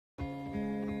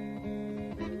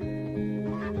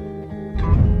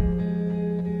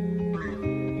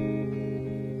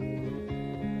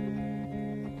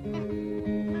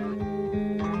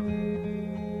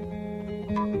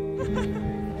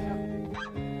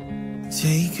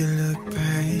Take a look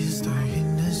past our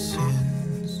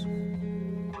innocence.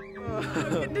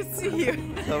 Good to see you.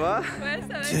 Ça va? Ouais, ça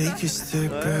va. Take a step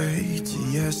back to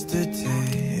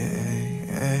yesterday.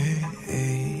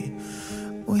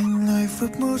 When life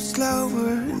would move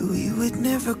slower, we would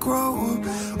never grow up.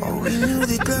 Oh, we knew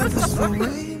that love was for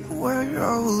when we're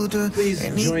older. Please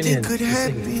anything could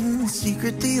happen,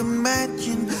 secretly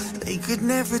imagine. They could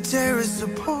never tear us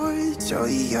apart, so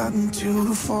young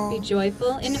to fall. Be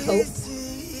joyful in hope,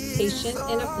 patient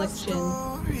in affliction,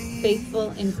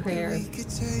 faithful in prayer.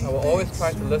 I will always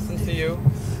try to listen to you,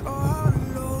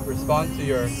 respond to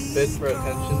your bids for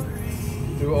attention,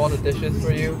 do all the dishes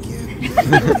for you,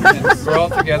 and grow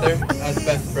up together as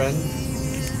best friends,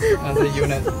 as a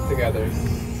unit together.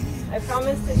 I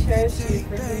promise to cherish you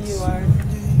for who you are,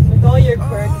 with all your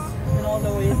quirks and all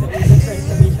the ways that we differ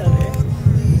from each other.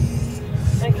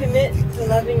 I commit to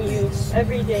loving you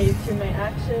every day through my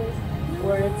actions,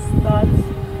 words, thoughts,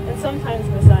 and sometimes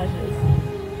massages.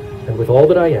 And with all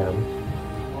that I am,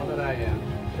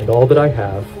 and all that I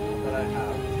have,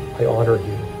 I honor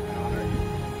you.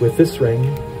 With this ring,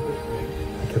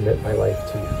 I commit my life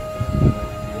to you.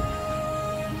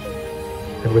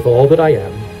 And with all that I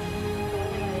am,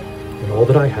 and all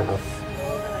that I have,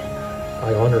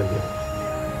 I honor you.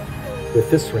 With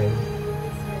this ring,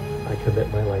 I commit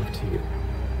my life to you.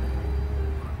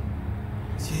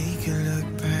 Take a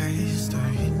look past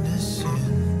our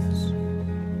innocence.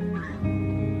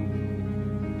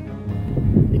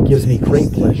 It gives me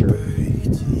great pleasure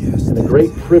and a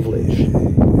great privilege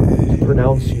to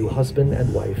pronounce you husband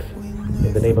and wife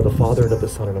in the name of the Father and of the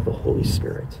Son and of the Holy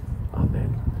Spirit.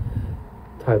 Amen.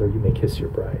 Tyler, you may kiss your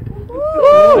bride.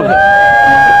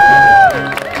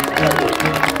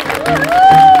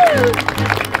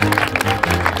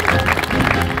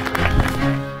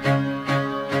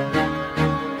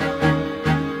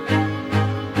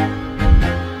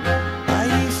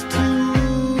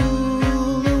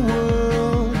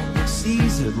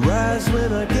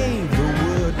 When I gave the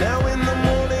word, now in the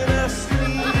morning I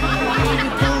sleep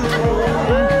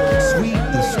alone. Sweep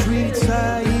the streets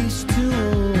I used to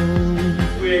own.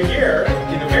 We're here